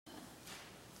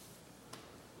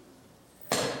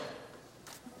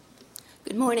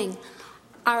Good morning.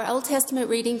 Our Old Testament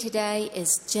reading today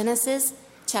is Genesis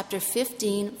chapter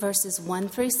 15, verses 1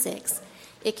 through 6.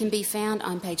 It can be found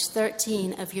on page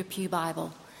 13 of your pew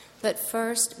Bible. But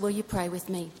first, will you pray with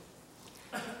me?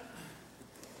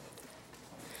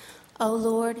 O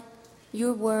Lord,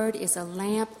 your word is a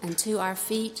lamp unto our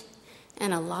feet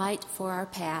and a light for our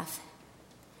path.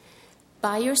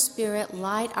 By your Spirit,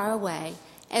 light our way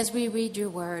as we read your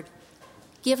word.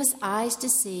 Give us eyes to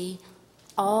see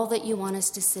all that you want us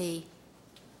to see.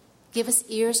 Give us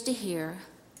ears to hear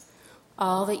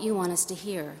all that you want us to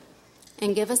hear.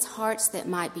 And give us hearts that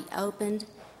might be opened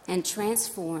and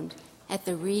transformed at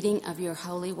the reading of your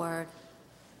holy word.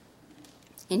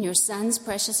 In your Son's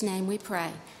precious name we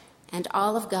pray. And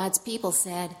all of God's people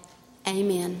said,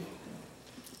 Amen.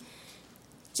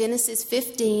 Genesis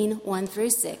 15, 1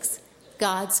 through 6,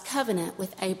 God's covenant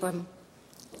with Abram.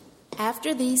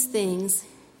 After these things,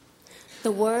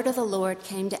 the word of the Lord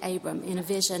came to Abram in a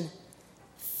vision.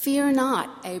 Fear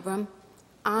not, Abram,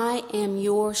 I am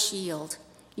your shield.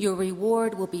 Your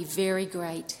reward will be very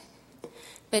great.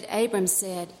 But Abram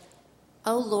said,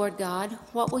 O Lord God,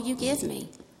 what will you give me?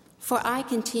 For I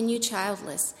continue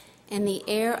childless, and the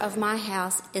heir of my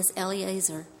house is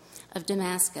Eliezer of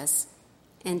Damascus.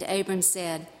 And Abram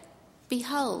said,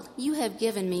 Behold, you have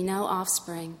given me no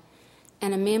offspring,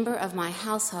 and a member of my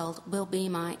household will be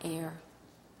my heir.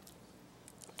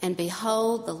 And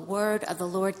behold, the word of the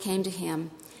Lord came to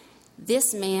him,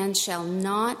 This man shall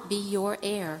not be your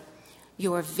heir,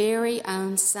 your very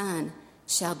own son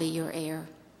shall be your heir.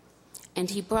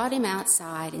 And he brought him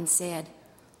outside and said,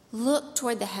 Look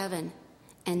toward the heaven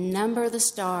and number the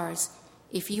stars,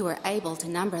 if you are able to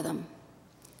number them.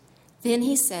 Then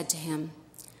he said to him,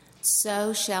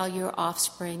 So shall your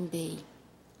offspring be.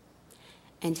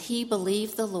 And he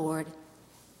believed the Lord,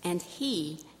 and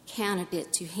he counted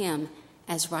it to him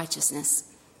as righteousness.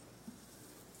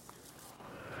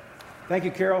 Thank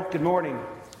you, Carol. Good morning.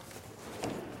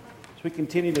 As we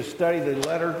continue to study the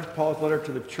letter, Paul's letter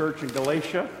to the church in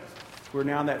Galatia, we're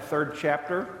now in that third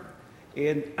chapter.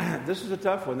 And this is a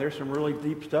tough one. There's some really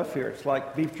deep stuff here. It's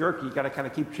like beef jerky. You got to kind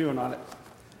of keep chewing on it.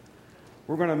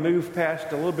 We're going to move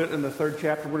past a little bit in the third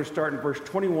chapter. We're going to start in verse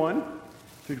 21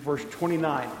 through verse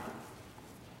 29.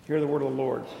 Hear the word of the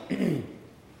Lord.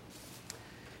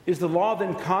 Is the law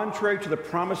then contrary to the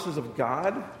promises of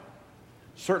God?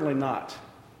 Certainly not.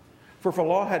 For if a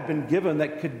law had been given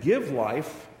that could give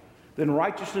life, then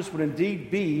righteousness would indeed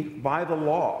be by the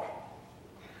law.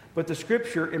 But the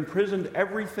Scripture imprisoned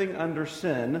everything under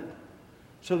sin,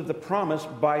 so that the promise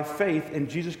by faith in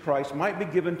Jesus Christ might be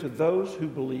given to those who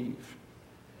believe.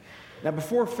 Now,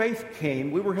 before faith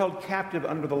came, we were held captive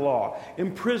under the law,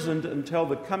 imprisoned until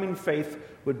the coming faith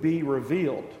would be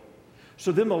revealed.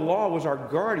 So then the law was our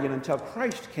guardian until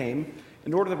Christ came,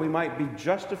 in order that we might be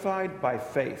justified by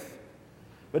faith.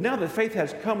 But now that faith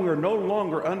has come, we are no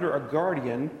longer under a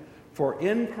guardian, for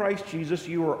in Christ Jesus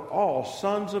you are all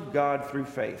sons of God through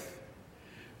faith.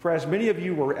 For as many of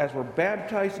you as were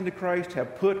baptized into Christ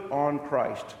have put on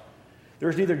Christ. There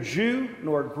is neither Jew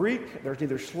nor Greek, there is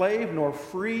neither slave nor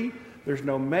free, there's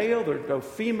no male, there's no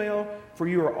female, for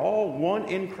you are all one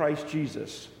in Christ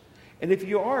Jesus. And if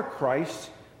you are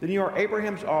Christ, then you are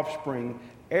Abraham's offspring,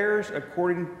 heirs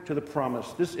according to the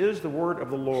promise. This is the word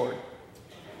of the Lord.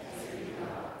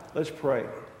 Let's pray.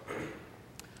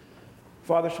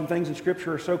 Father, some things in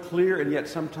Scripture are so clear and yet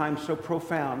sometimes so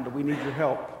profound that we need your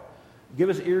help. Give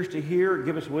us ears to hear.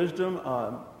 Give us wisdom.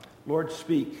 Lord,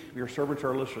 speak. Your servants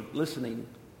are listening.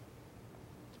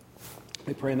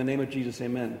 We pray in the name of Jesus.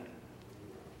 Amen.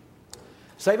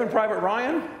 Saving Private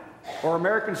Ryan or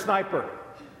American Sniper?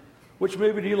 Which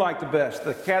movie do you like the best? The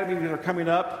Academy movies are coming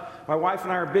up. My wife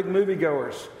and I are big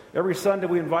moviegoers. Every Sunday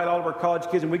we invite all of our college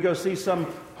kids and we go see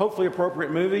some hopefully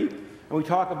appropriate movie and we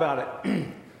talk about it.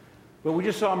 But we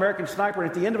just saw American Sniper,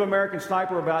 and at the end of American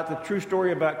Sniper, about the true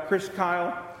story about Chris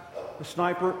Kyle, the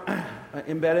sniper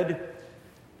embedded,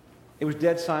 it was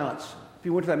dead silence. If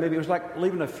you went to that movie, it was like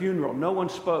leaving a funeral. No one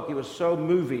spoke. It was so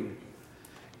moving.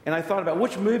 And I thought about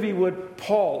which movie would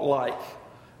Paul like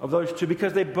of those two,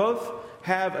 because they both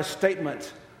have a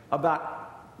statement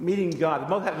about meeting God. They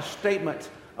both have a statement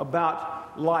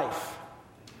about life.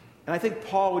 And I think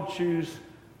Paul would choose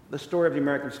the story of the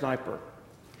American Sniper.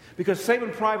 Because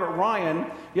Saving Private Ryan,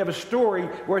 you have a story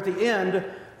where at the end,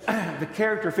 the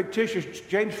character, fictitious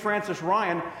James Francis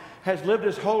Ryan, has lived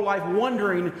his whole life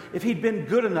wondering if he'd been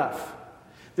good enough.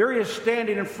 There he is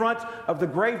standing in front of the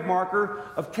grave marker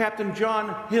of Captain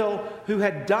John Hill, who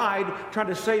had died trying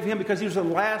to save him because he was the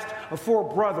last of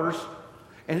 4 brothers.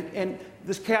 And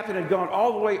this captain had gone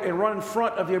all the way and run in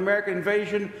front of the American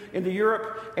invasion into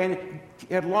Europe and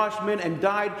had lost men and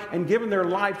died and given their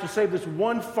lives to save this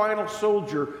one final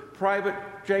soldier, Private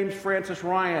James Francis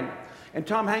Ryan. And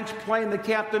Tom Hanks, playing the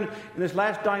captain in his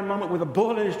last dying moment with a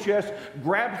bullet in his chest,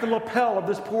 grabs the lapel of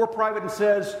this poor private and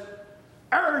says,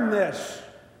 "Earn this.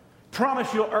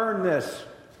 Promise you'll earn this."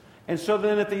 And so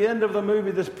then at the end of the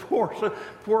movie, this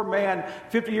poor man,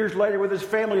 50 years later with his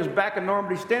family, is back in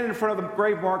Normandy, standing in front of the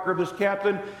grave marker of this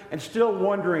captain and still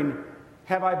wondering,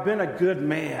 have I been a good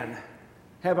man?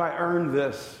 Have I earned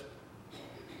this?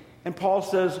 And Paul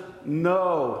says,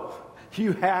 no,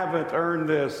 you haven't earned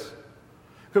this.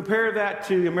 Compare that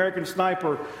to the American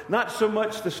Sniper. Not so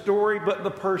much the story, but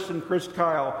the person, Chris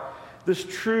Kyle, this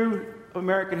true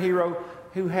American hero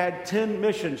who had 10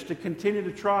 missions to continue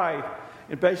to try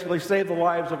and basically save the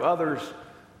lives of others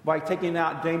by taking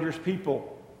out dangerous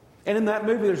people. And in that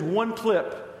movie, there's one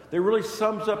clip that really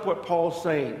sums up what Paul's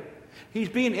saying. He's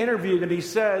being interviewed and he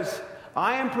says,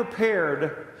 I am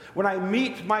prepared when I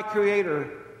meet my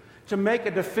Creator to make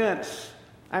a defense.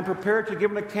 I'm prepared to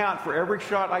give an account for every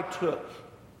shot I took.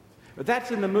 But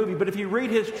that's in the movie. But if you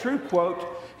read his true quote,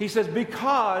 he says,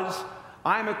 because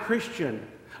I'm a Christian,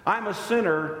 I'm a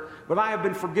sinner, but I have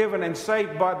been forgiven and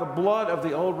saved by the blood of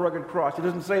the old rugged cross. He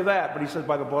doesn't say that, but he says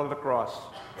by the blood of the cross.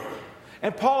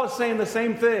 And Paul is saying the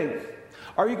same thing.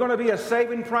 Are you going to be a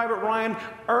Saving Private Ryan,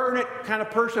 earn it kind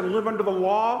of person, live under the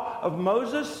law of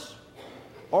Moses?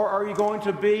 Or are you going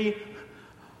to be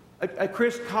a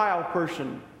Chris Kyle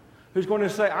person who's going to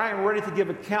say, I am ready to give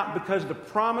account because the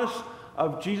promise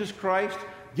of Jesus Christ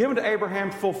given to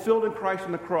Abraham fulfilled in Christ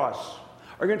on the cross?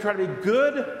 Are you going to try to be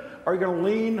good, or are you going to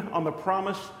lean on the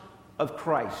promise of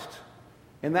Christ?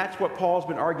 And that's what Paul's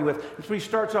been arguing with. And so he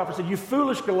starts off and said, you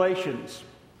foolish Galatians,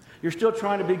 you're still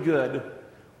trying to be good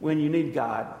when you need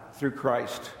God through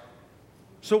Christ.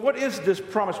 So what is this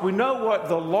promise? We know what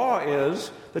the law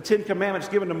is, the 10 Commandments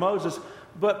given to Moses.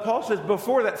 But Paul says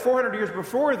before that, 400 years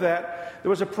before that, there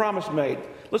was a promise made.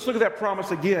 Let's look at that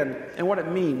promise again and what it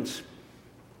means.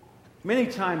 Many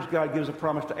times God gives a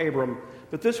promise to Abram,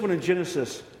 but this one in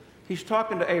Genesis, he's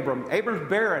talking to Abram. Abram's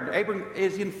barren. Abram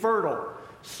is infertile.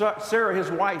 Sarah,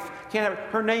 his wife, can't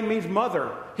have, her name means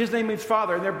mother. His name means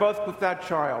father, and they're both without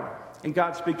child. And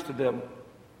God speaks to them.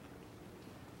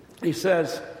 He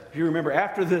says, if you remember,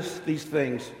 after these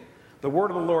things, the word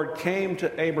of the Lord came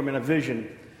to Abram in a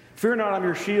vision. Fear not, I'm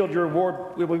your shield, your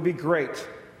reward will be great.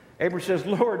 Abram says,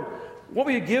 Lord, what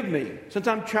will you give me, since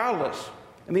I'm childless?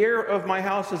 And the heir of my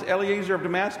house is Eliezer of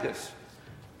Damascus.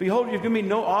 Behold, you've given me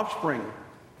no offspring.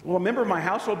 Will a member of my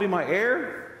household be my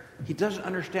heir? He doesn't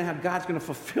understand how God's going to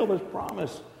fulfill this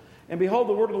promise. And behold,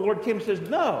 the word of the Lord came and says,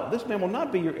 no, this man will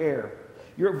not be your heir.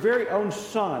 Your very own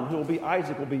son, who will be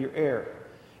Isaac, will be your heir.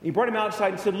 And he brought him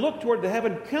outside and said, look toward the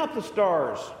heaven, count the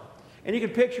stars. And you can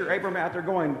picture Abram out there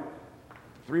going,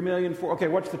 3 million, 4. Okay,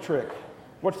 what's the trick?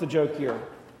 What's the joke here?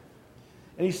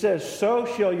 And he says, so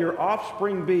shall your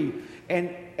offspring be.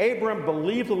 And Abram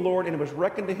believed the Lord, and it was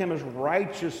reckoned to him as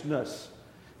righteousness.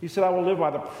 He said, I will live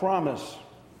by the promise.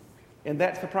 And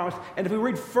that's the promise. And if we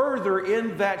read further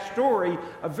in that story,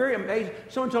 a very amazing,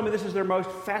 someone told me this is their most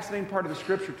fascinating part of the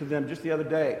scripture to them just the other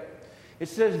day. It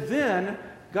says, then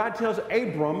God tells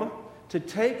Abram to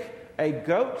take a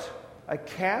goat, a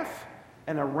calf,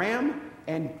 and a ram,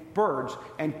 and birds,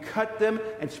 and cut them,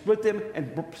 and split them,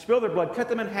 and spill their blood, cut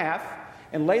them in half,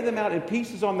 and lay them out in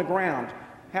pieces on the ground.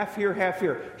 Half here, half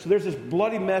here. So there's this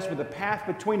bloody mess with a path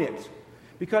between it.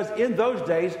 Because in those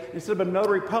days, instead of a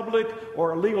notary public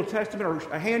or a legal testament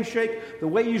or a handshake, the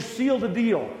way you sealed a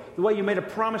deal, the way you made a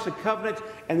promise, a covenant,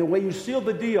 and the way you sealed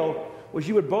the deal was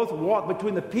you would both walk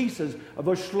between the pieces of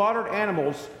those slaughtered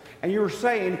animals, and you were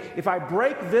saying, if I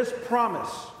break this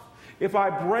promise, if I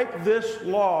break this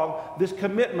law, this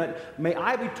commitment, may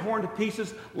I be torn to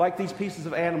pieces like these pieces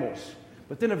of animals.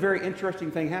 But then a very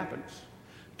interesting thing happens.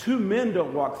 Two men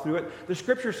don't walk through it. The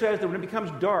scripture says that when it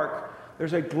becomes dark,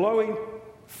 there's a glowing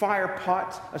fire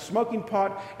pot, a smoking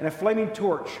pot, and a flaming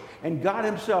torch. And God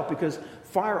himself, because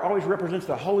fire always represents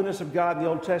the holiness of God in the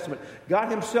Old Testament, God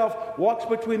himself walks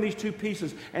between these two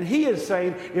pieces. And he is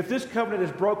saying, if this covenant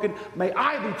is broken, may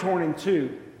I be torn in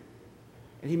two.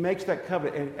 And he makes that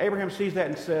covenant. And Abraham sees that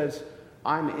and says,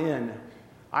 I'm in.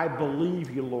 I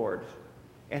believe you, Lord.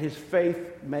 And his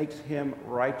faith makes him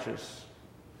righteous.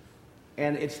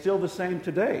 And it's still the same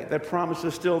today. That promise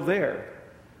is still there.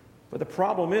 But the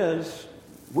problem is,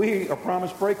 we are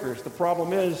promise breakers. The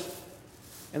problem is,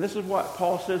 and this is what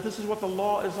Paul says, this is what the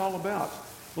law is all about.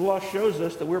 The law shows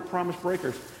us that we're promise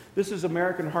breakers. This is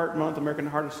American Heart Month, American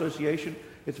Heart Association.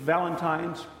 It's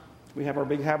Valentine's. We have our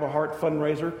big Have a Heart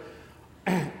fundraiser.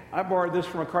 I borrowed this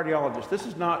from a cardiologist. This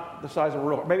is not the size of a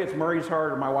real heart. Maybe it's Murray's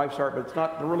heart or my wife's heart, but it's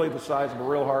not really the size of a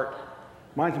real heart.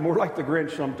 Mine's more like the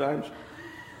Grinch sometimes.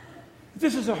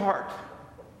 This is a heart.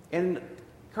 And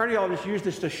cardiologists use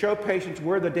this to show patients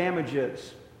where the damage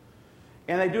is.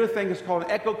 And they do a thing that's called an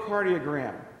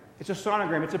echocardiogram. It's a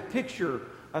sonogram. It's a picture,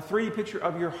 a 3D picture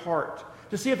of your heart,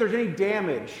 to see if there's any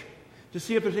damage, to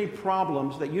see if there's any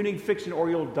problems that you need fixing or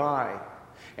you'll die.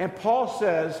 And Paul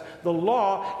says the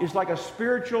law is like a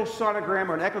spiritual sonogram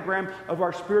or an echogram of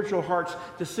our spiritual hearts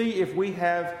to see if we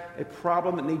have a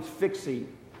problem that needs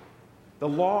fixing. The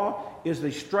law is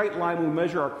the straight line we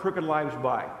measure our crooked lives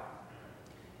by.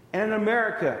 And in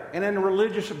America, and in the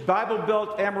religious Bible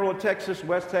Belt, Amarillo, Texas,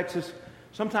 West Texas,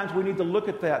 sometimes we need to look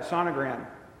at that sonogram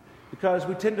because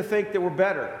we tend to think that we're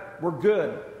better, we're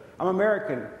good. I'm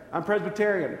American, I'm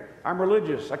Presbyterian, I'm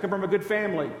religious, I come from a good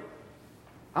family.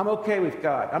 I'm okay with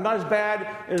God. I'm not as bad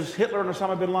as Hitler and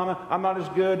Osama bin Laden. I'm not as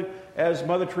good as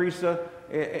Mother Teresa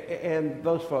and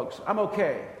those folks. I'm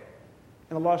okay.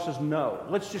 And the law says no.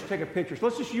 Let's just take a picture. So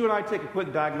let's just you and I take a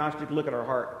quick diagnostic look at our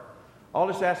heart. I'll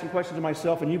just ask some questions of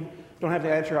myself, and you don't have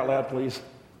to answer out loud, please.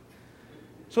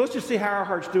 So let's just see how our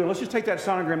heart's doing. Let's just take that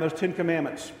sonogram, those 10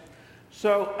 commandments.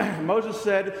 So Moses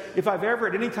said, if I've ever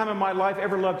at any time in my life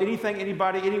ever loved anything,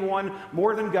 anybody, anyone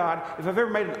more than God, if I've ever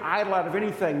made an idol out of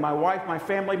anything, my wife, my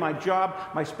family, my job,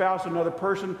 my spouse, another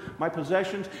person, my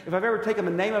possessions, if I've ever taken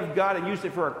the name of God and used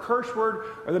it for a curse word,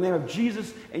 or the name of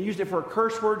Jesus and used it for a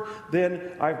curse word,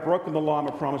 then I've broken the law. I'm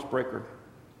a promise breaker.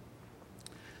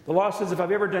 The law says if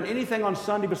I've ever done anything on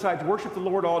Sunday besides worship the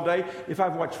Lord all day, if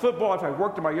I've watched football, if I've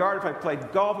worked in my yard, if I've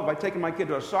played golf, if I've taken my kid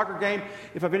to a soccer game,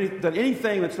 if I've done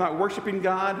anything that's not worshiping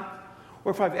God,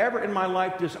 or if I've ever in my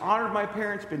life dishonored my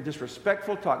parents, been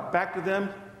disrespectful, talked back to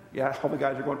them, yeah, all the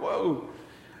guys are going, whoa.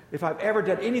 If I've ever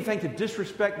done anything to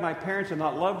disrespect my parents and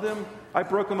not love them, I've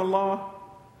broken the law.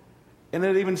 And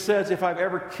then it even says if I've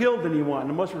ever killed anyone,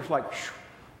 and most of us are like,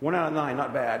 1 out of 9,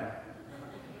 not bad.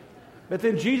 But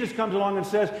then Jesus comes along and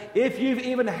says, if you've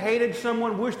even hated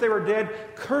someone, wish they were dead,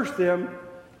 curse them,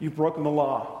 you've broken the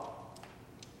law.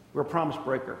 We're a promise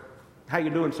breaker. How you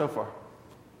doing so far?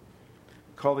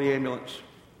 Call the ambulance.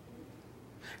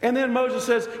 And then Moses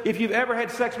says, if you've ever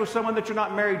had sex with someone that you're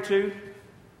not married to,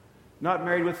 not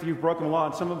married with, you've broken the law.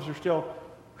 And some of us are still,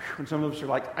 and some of us are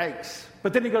like, yikes.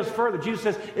 But then he goes further. Jesus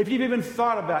says, if you've even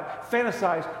thought about,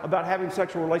 fantasized about having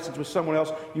sexual relations with someone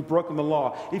else, you've broken the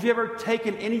law. If you've ever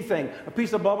taken anything, a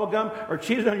piece of bubble gum, or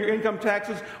cheated on your income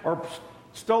taxes, or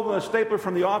stolen a stapler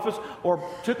from the office, or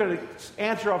took an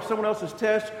answer off someone else's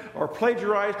test, or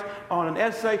plagiarized on an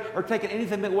essay, or taken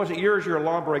anything that wasn't yours, you're a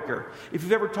lawbreaker. If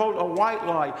you've ever told a white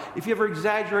lie, if you've ever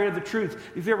exaggerated the truth,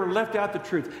 if you've ever left out the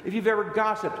truth, if you've ever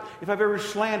gossiped, if I've ever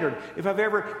slandered, if I've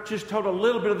ever just told a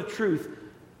little bit of the truth,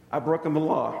 I've broken the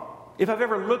law. If I've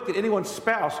ever looked at anyone's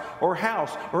spouse or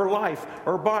house or life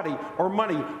or body or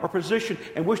money or position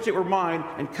and wished it were mine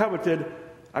and coveted,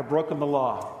 I've broken the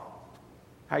law.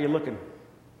 How you looking?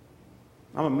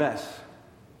 I'm a mess.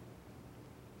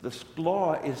 This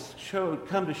law is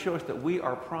come to show us that we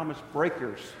are promise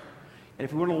breakers. And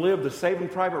if you want to live the Saving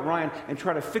Private Ryan and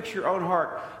try to fix your own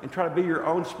heart and try to be your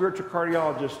own spiritual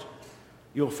cardiologist,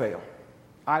 you'll fail.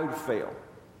 I would fail.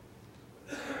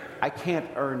 I can't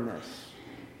earn this.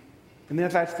 And then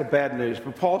that's the bad news.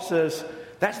 But Paul says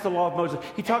that's the law of Moses.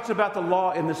 He talks about the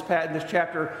law in this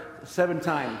chapter 7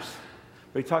 times.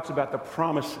 But he talks about the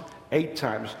promise 8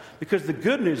 times. Because the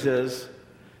good news is,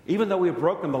 even though we have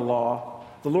broken the law,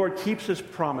 the Lord keeps his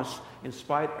promise in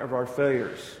spite of our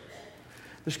failures.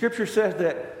 The scripture says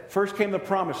that first came the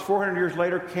promise, 400 years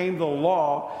later came the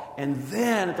law, and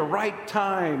then at the right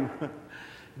time,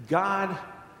 God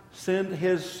sent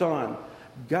his Son.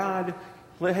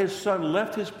 His Son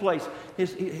left his place.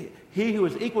 He who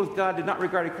was equal with God did not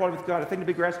regard equality with God a thing to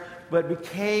be grasped, but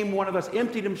became one of us,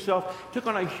 emptied himself, took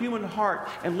on a human heart,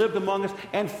 and lived among us,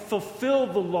 and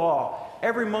fulfilled the law.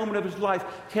 Every moment of his life,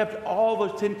 kept all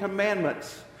those 10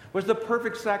 commandments, was the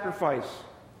perfect sacrifice.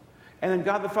 And then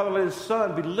God the Father let his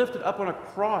Son be lifted up on a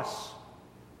cross.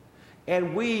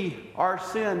 And our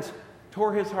sins,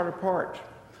 tore his heart apart.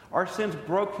 Our sins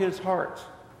broke his heart.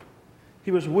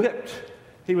 He was whipped.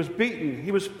 He was beaten.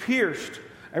 He was pierced.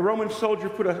 A Roman soldier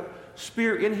put a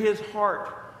spear in his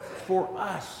heart for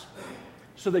us,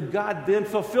 so that God then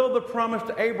fulfilled the promise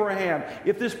to Abraham.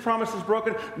 If this promise is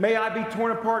broken, may I be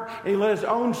torn apart. And he let his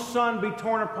own Son be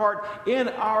torn apart in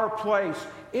our place,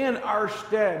 in our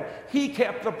stead. He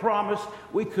kept the promise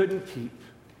we couldn't keep.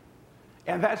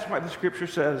 And that's why the scripture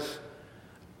says,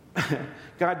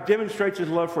 God demonstrates his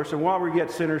love for us, and while we're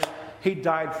yet sinners, he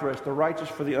died for us, the righteous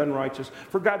for the unrighteous.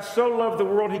 For God so loved the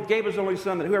world, he gave his only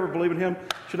Son, that whoever believes in him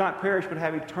should not perish but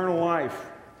have eternal life.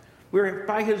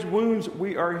 By his wounds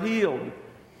we are healed.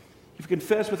 If you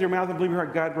confess with your mouth and believe in your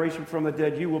heart God raised him from the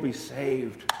dead, you will be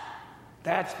saved.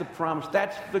 That's the promise.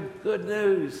 That's the good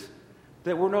news.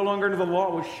 That we're no longer under the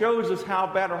law, which shows us how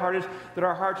bad our heart is, that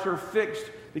our hearts are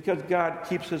fixed because God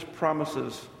keeps his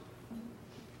promises.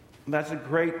 And that's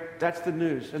the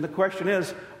news. And the question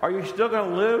is, are you still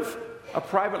going to live a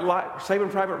private life, Saving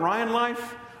Private Ryan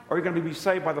life? Or are you going to be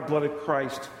saved by the blood of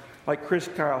Christ? Like Chris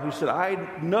Kyle, who said,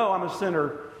 I know I'm a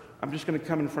sinner. I'm just going to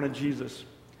come in front of Jesus.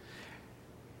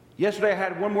 Yesterday I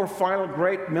had one more final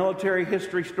great military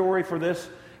history story for this.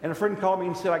 And a friend called me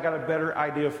and said, I got a better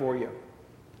idea for you.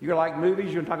 You're like movies?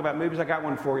 You're going to talk about movies? I got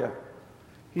one for you.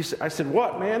 I said,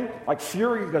 what, man? Like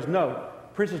Fury? He goes, no,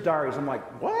 Princess Diaries. I'm like,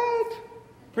 what?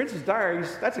 Princess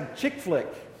Diaries? That's a chick flick.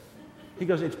 He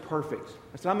goes, it's perfect.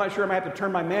 I said, I'm not sure I'm going to have to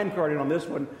turn my man card in on this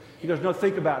one. He goes, no,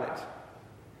 think about it.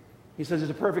 He says,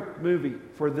 it's a perfect movie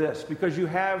for this because you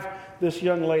have this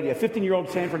young lady, a 15-year-old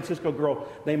San Francisco girl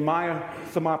named Maya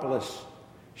Thermopolis.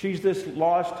 She's this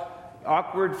lost,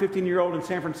 awkward 15-year-old in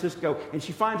San Francisco, and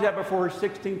she finds out before her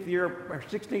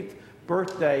 16th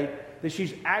birthday that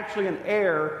she's actually an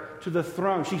heir to the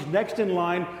throne. She's next in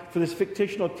line for this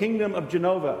fictional kingdom of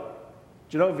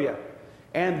Genovia.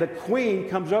 And the queen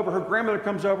comes over, her grandmother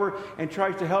comes over and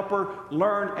tries to help her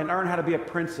learn and earn how to be a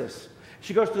princess.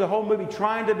 She goes through the whole movie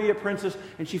trying to be a princess,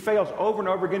 and she fails over and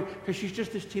over again because she's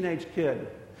just this teenage kid.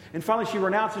 And finally she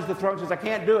renounces the throne and says, I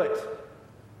can't do it.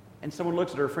 And someone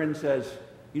looks at her friend and says,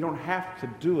 you don't have to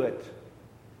do it.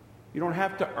 You don't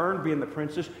have to earn being the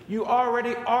princess. You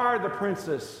already are the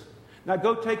princess. Now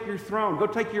go take your throne, go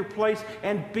take your place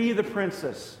and be the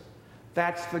princess.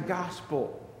 That's the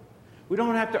gospel. We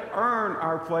don't have to earn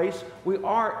our place. We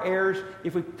are heirs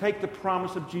if we take the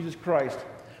promise of Jesus Christ.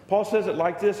 Paul says it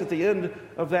like this at the end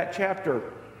of that chapter.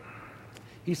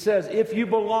 He says, if you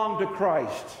belong to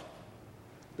Christ,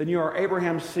 then you are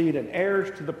Abraham's seed and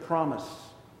heirs to the promise.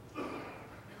 1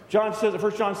 John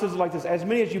says it like this, as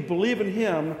many as you believe in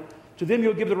him, to them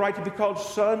you'll give the right to be called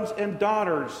sons and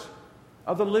daughters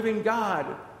of the living God.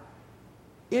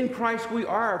 In Christ, we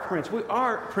are a prince. We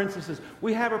are princesses.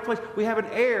 We have a place. We have an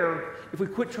heir if we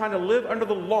quit trying to live under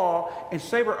the law and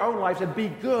save our own lives and be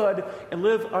good and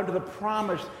live under the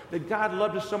promise that God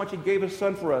loved us so much he gave his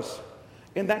son for us.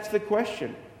 And that's the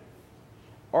question.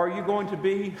 Are you going to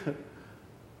be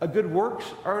a good works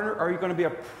earner? Or are you going to be a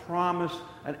promise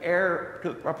heir?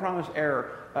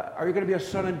 Are you going to be a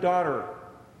son and daughter?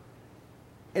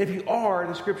 And if you are,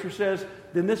 the scripture says,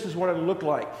 then this is what it will look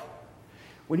like.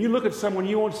 When you look at someone,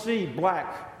 you won't see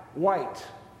black, white.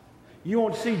 You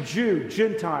won't see Jew,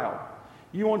 Gentile.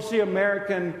 You won't see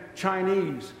American,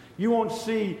 Chinese. You won't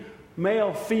see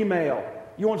male, female.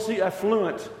 You won't see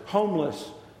affluent,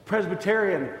 homeless,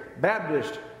 Presbyterian,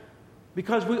 Baptist.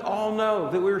 Because we all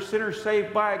know that we're sinners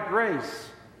saved by grace.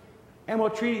 And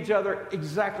we'll treat each other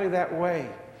exactly that way.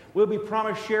 We'll be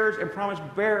promise sharers and promise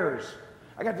bearers.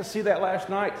 I got to see that last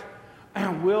night.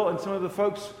 Will and some of the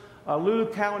folks,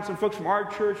 Lulu Cow and some folks from our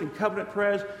church and Covenant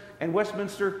Pres and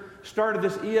Westminster started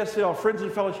this ESL, Friends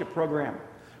and Fellowship program.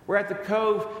 We're at the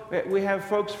Cove. We have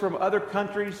folks from other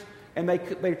countries, and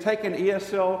they're taking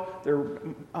ESL. They're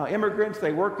immigrants.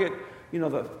 They work at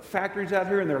the factories out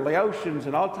here, and they're Laotians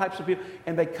and all types of people,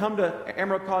 and they come to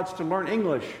Emerald College to learn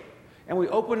English. And we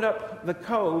opened up the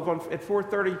Cove at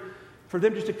 4:30 for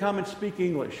them just to come and speak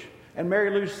English. And Mary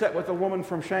Lou sat with a woman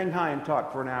from Shanghai and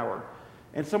talked for an hour.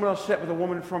 And someone else sat with a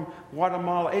woman from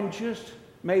Guatemala and just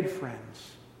made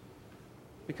friends.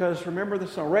 Because remember the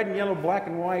song, red and yellow, black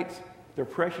and white, they're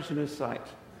precious in his sight.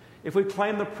 If we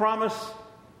claim the promise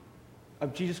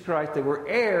of Jesus Christ, that we're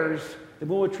heirs, then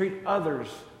we will treat others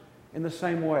in the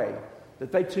same way,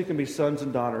 that they too can be sons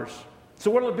and daughters.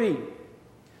 So what will it be?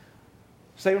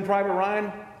 Saving Private Ryan?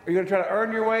 Are you going to try to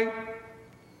earn your way?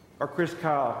 Or Chris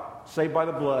Kyle, saved by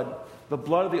the blood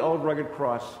of the old rugged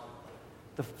cross,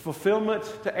 the fulfillment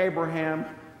to Abraham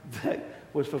that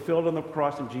was fulfilled on the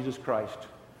cross in Jesus Christ.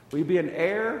 Will you be an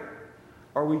heir,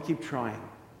 or will you keep trying?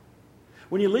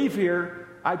 When you leave here,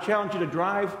 I challenge you to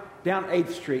drive down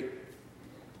 8th Street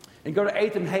and go to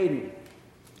 8th and Hayden.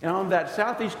 And on that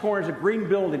southeast corner is a green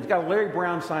building. It's got a Larry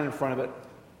Brown sign in front of it.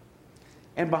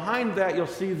 And behind that, you'll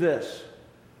see this.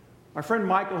 My friend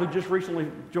Michael, who just recently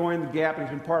joined the Gap and has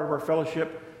been part of our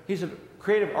fellowship, he's a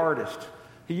creative artist.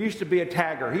 He used to be a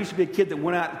tagger. He used to be a kid that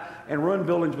went out and ruined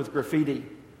buildings with graffiti.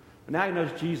 But now he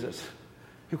knows Jesus.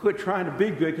 He quit trying to be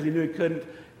good because he knew he couldn't,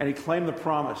 and he claimed the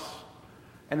promise.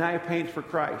 And now he paints for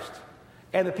Christ.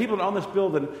 And the people that owned this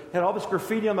building had all this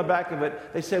graffiti on the back of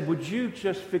it. They said, would you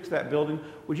just fix that building?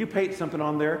 Would you paint something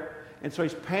on there? And so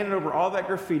he's painted over all that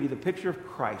graffiti the picture of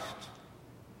Christ.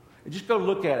 And just go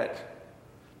look at it.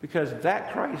 Because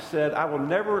that Christ said, I will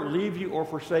never leave you or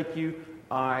forsake you,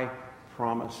 I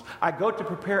promise. I go to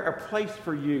prepare a place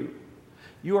for you.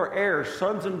 You are heirs,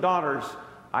 sons and daughters.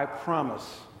 I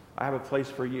promise I have a place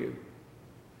for you.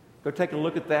 Go take a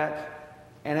look at that.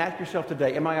 And ask yourself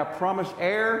today, am I a promised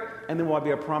heir? And then will I be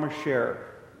a promised sharer?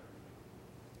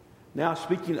 Now,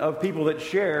 speaking of people that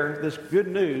share this good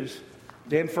news,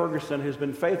 Dan Ferguson has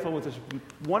been faithful with this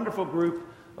wonderful group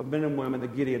of men and women, the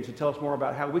Gideons, to tell us more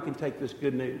about how we can take this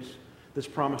good news, this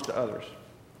promise to others.